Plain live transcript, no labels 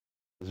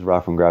This is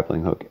Rob from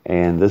Grappling Hook,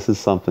 and this is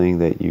something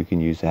that you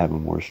can use to have a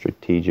more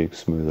strategic,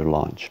 smoother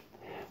launch.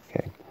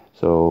 Okay,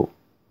 so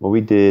what we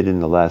did in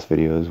the last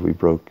video is we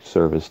broke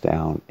service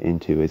down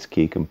into its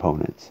key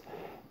components.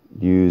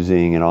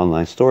 Using an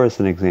online store as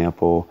an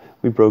example,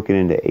 we broke it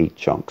into 8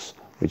 chunks,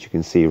 which you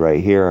can see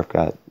right here I've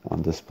got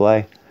on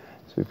display.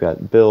 So we've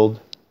got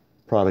build,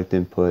 product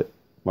input,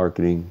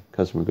 marketing,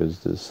 customer goes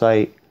to the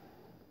site,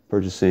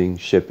 purchasing,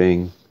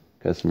 shipping,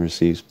 customer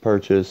receives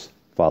purchase,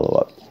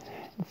 follow-up.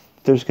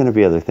 There's going to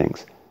be other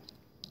things,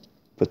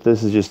 but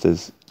this is just to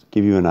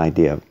give you an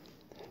idea.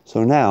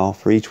 So now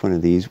for each one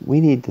of these, we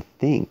need to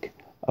think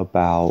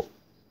about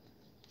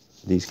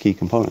these key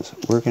components.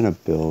 We're going to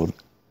build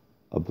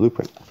a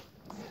blueprint.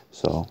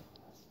 So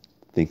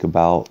think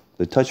about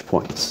the touch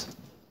points.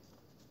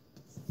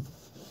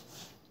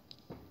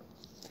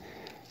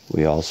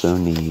 We also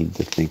need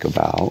to think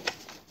about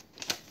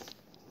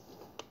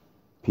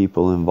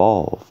people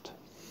involved.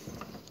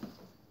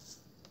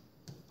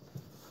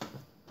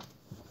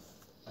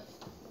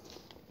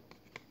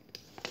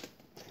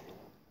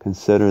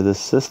 Consider the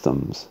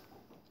systems.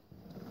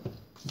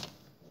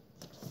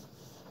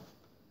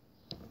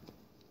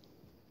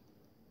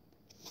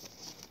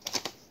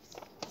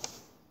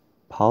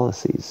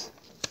 Policies.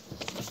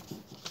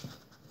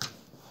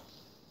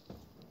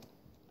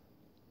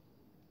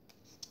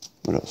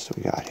 What else do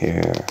we got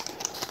here?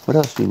 What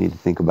else do you need to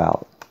think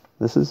about?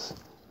 This is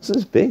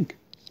big.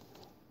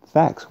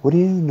 Facts. What do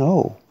you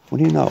know? What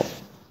do you know?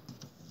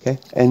 Okay?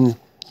 And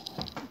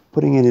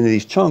putting it into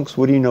these chunks,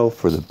 what do you know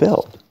for the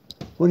build?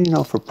 What do you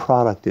know for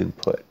product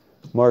input,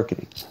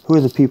 marketing? Who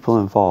are the people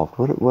involved?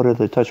 What are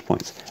the touch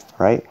points,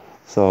 right?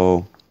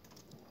 So,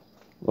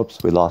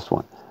 whoops, we lost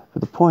one.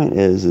 But the point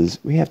is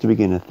we have to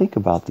begin to think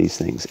about these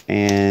things.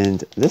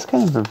 And this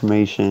kind of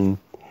information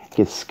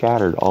gets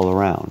scattered all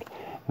around.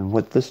 And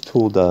what this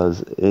tool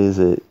does is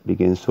it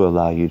begins to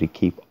allow you to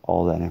keep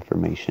all that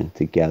information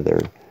together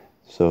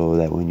so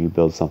that when you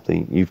build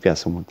something, you've got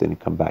something to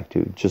come back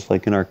to. Just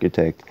like an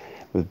architect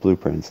with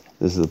blueprints,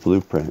 this is a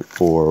blueprint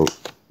for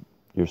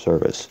your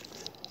service.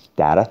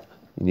 Data,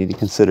 you need to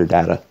consider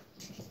data.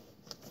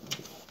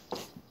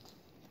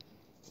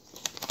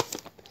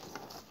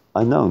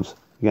 Unknowns,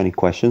 you got any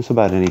questions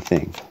about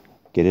anything?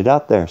 Get it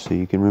out there so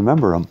you can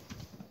remember them.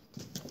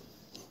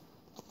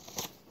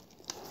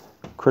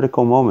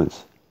 Critical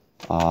moments.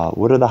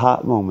 What are the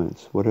hot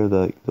moments? What are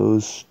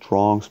those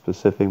strong,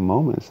 specific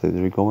moments that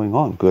are going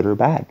on, good or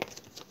bad?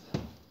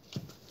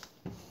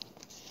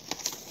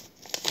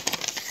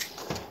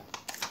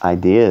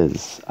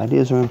 Ideas.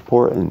 Ideas are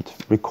important.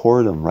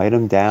 Record them. Write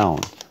them down.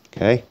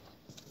 Okay?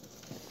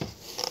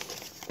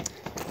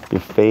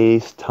 Your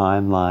phase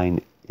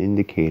timeline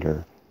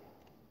indicator.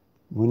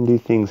 When do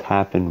things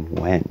happen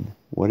when?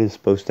 What is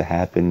supposed to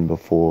happen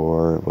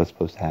before? What's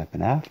supposed to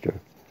happen after?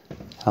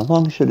 How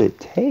long should it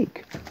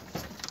take?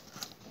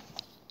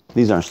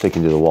 These aren't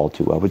sticking to the wall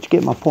too well, but you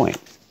get my point.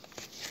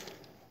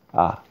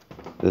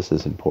 This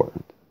is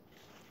important.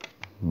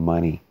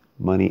 Money.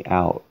 Money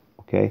out.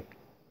 Okay?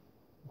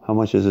 How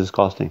much is this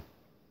costing?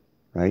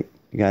 Right?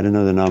 You got to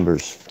know the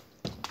numbers.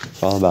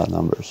 It's all about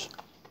numbers.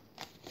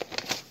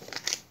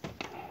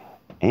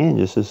 And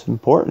just as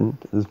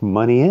important is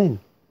money in,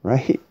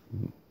 right?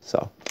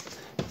 So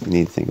you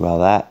need to think about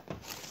that.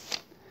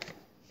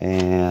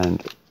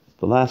 And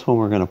the last one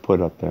we're going to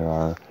put up there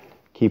are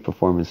key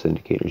performance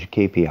indicators, your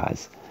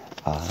KPIs.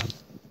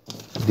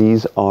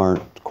 These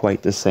aren't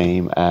quite the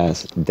same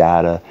as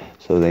data,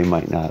 so they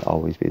might not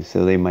always be.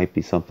 So they might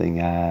be something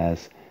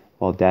as,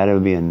 well, data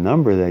would be a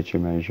number that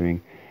you're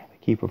measuring. A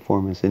key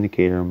performance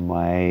indicator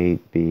might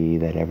be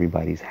that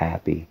everybody's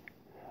happy,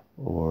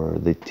 or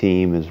the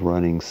team is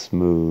running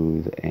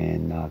smooth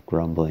and not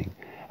grumbling.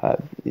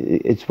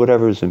 It's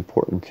whatever is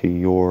important to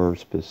your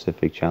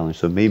specific challenge.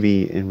 So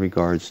maybe in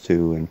regards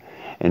to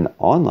an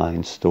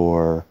online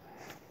store,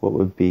 what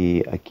would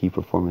be a key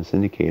performance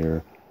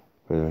indicator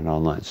for an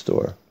online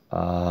store?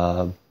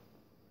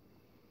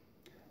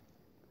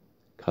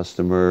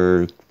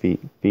 Customer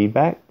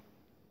feedback.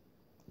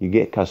 You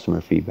get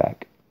customer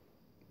feedback.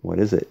 What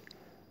is it?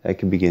 That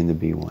could begin to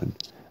be one.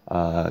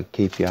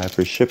 KPI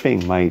for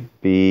shipping might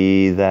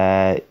be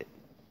that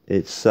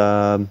it's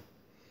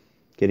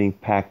getting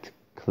packed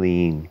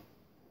clean.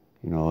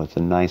 You know, it's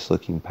a nice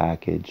looking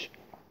package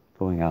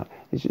going out.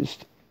 It's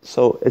just,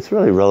 so it's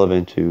really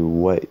relevant to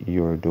what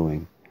you're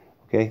doing.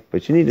 Okay?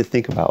 But you need to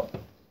think about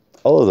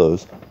all of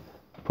those.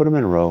 Put them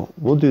in a row.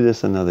 We'll do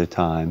this another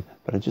time,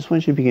 but I just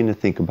want you to begin to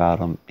think about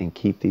them and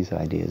keep these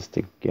ideas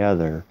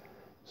together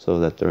so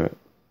that they're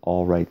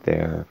all right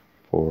there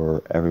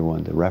for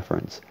everyone to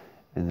reference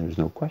and there's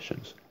no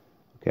questions.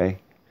 Okay?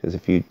 Because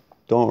if you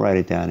don't write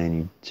it down and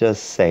you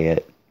just say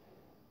it,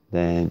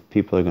 then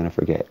people are going to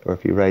forget. Or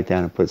if you write it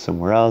down and put it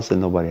somewhere else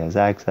and nobody has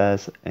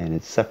access and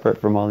it's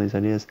separate from all these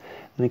ideas,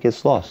 then it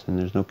gets lost and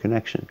there's no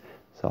connection.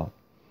 So,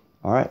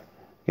 all right.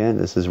 Again,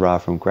 this is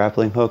Rob from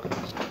Grappling Hook.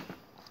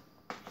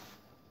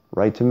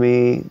 Write to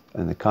me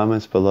in the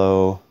comments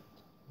below.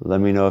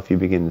 Let me know if you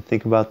begin to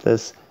think about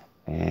this,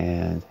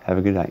 and have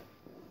a good night.